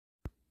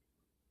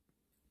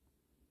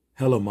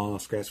Hello, my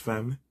Scratch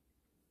family.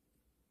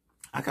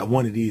 I got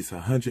one of these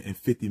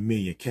 150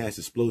 million cash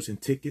explosion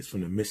tickets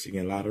from the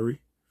Michigan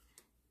Lottery.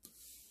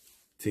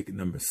 Ticket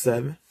number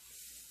 7.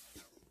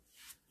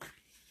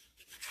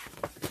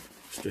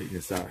 Straighten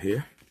this out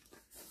here.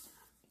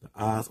 The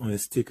odds on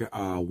this ticket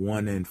are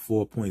 1 in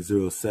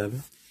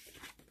 4.07.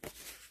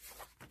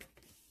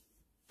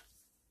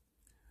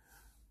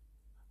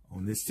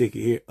 On this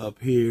ticket here, up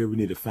here, we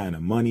need to find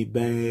a money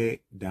bag.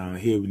 Down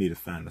here, we need to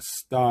find a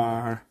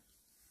star.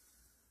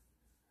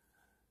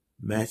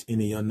 Match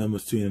any of your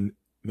numbers to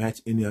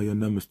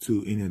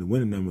any of the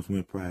winning numbers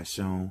when prize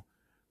shown.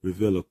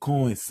 Reveal a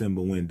coin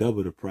symbol when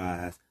double the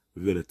prize.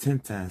 Reveal a 10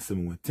 times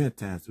symbol when 10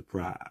 times the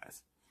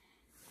prize.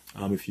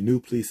 If you're new,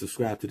 please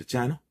subscribe to the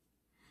channel.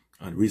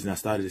 The reason I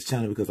started this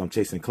channel is because I'm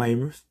chasing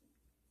claimers.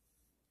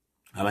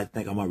 I like to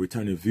thank all my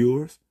returning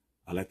viewers.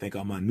 I like to thank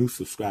all my new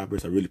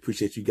subscribers. I really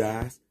appreciate you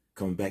guys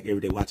coming back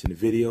every day watching the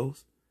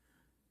videos.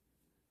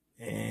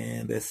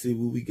 And let's see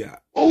what we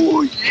got.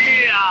 Oh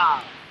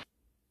yeah!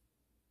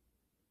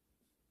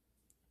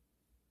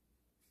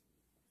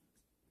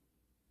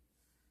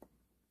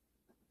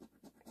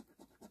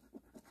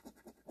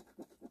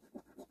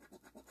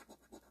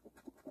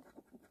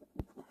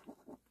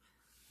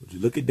 Would you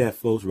look at that,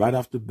 folks, right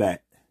off the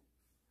bat.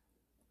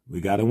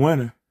 We got a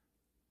winner.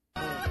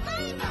 We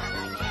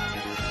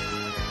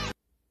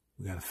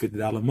got a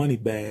 $50 money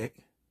bag.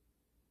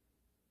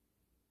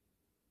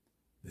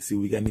 Let's see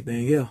if we got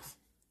anything else.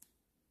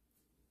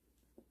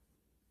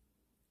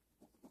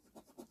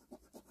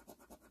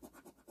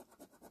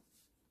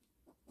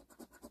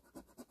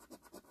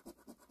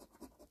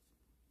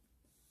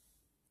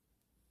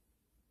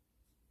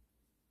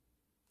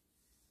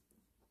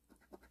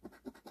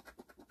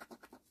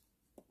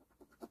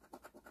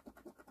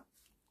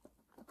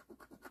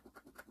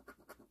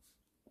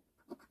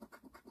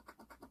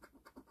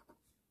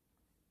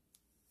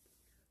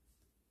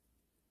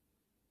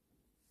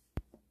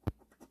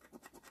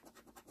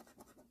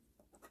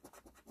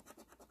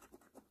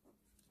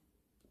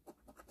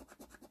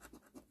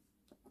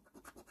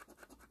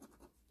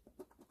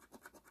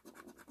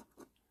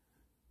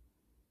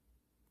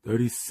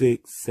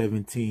 $36,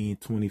 $17,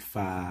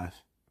 $25,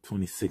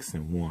 $26,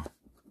 and $1.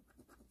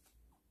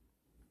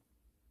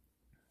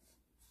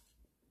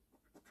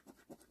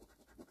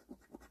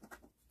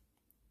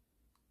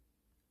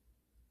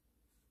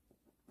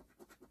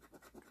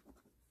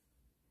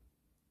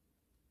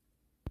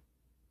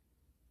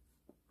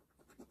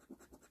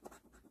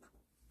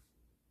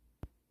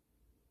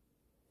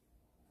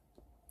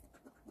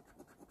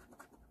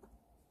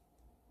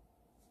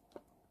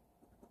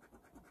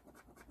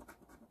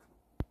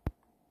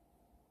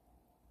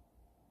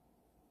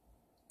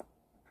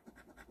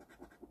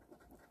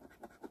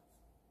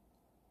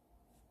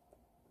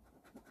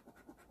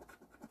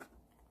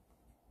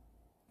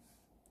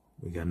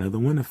 We got another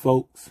winner,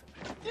 folks.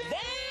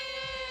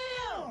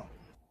 Damn!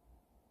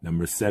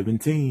 Number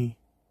 17.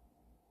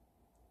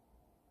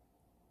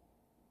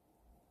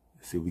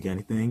 Let's see if we got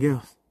anything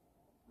else.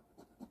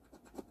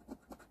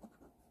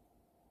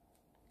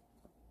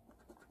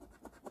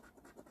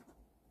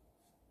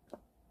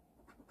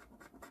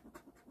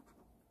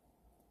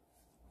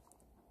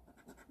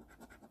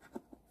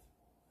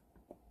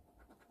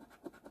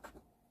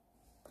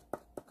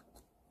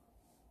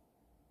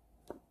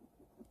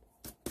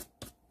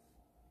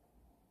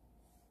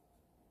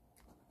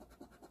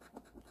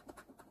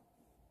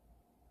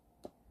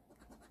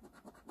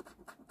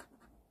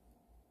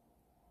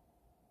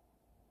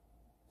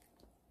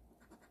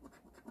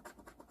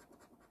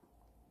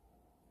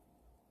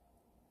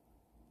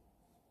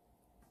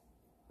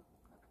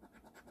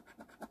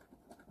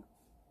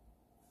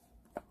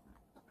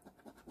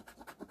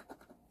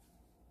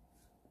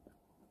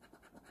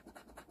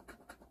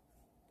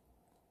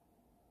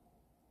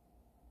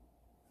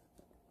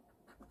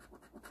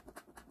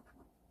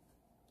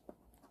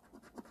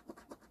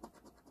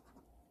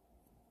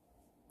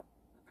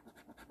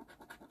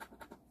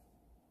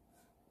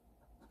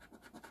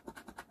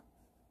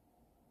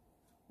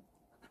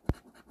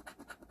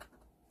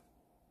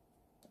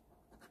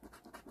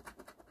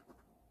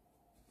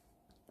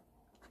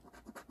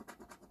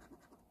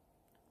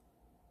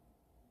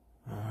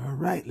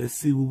 All right, let's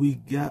see what we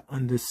got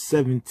under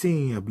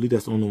 17. I believe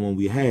that's the only one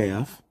we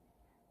have.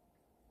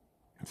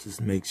 Let's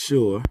just make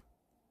sure.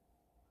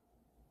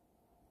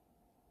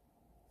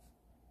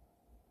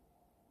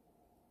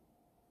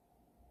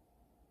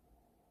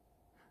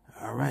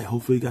 All right,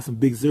 hopefully you got some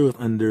big zeros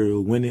under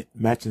winning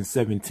matching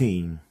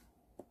 17.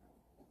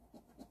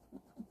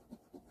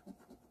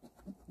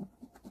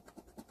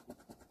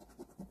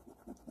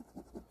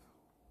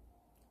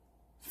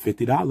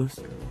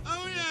 $50.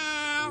 Oh yeah!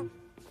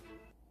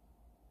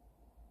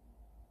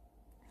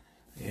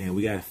 And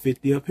we got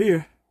 50 up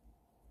here.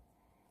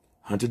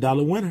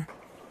 $100 winner.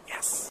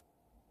 Yes.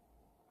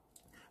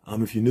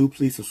 If you're new,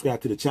 please subscribe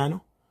to the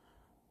channel.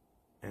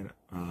 And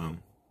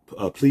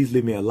please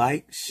leave me a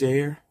like,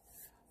 share.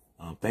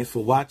 Thanks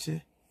for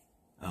watching.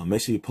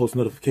 Make sure your post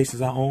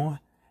notifications are on.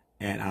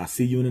 And I'll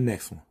see you in the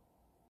next one.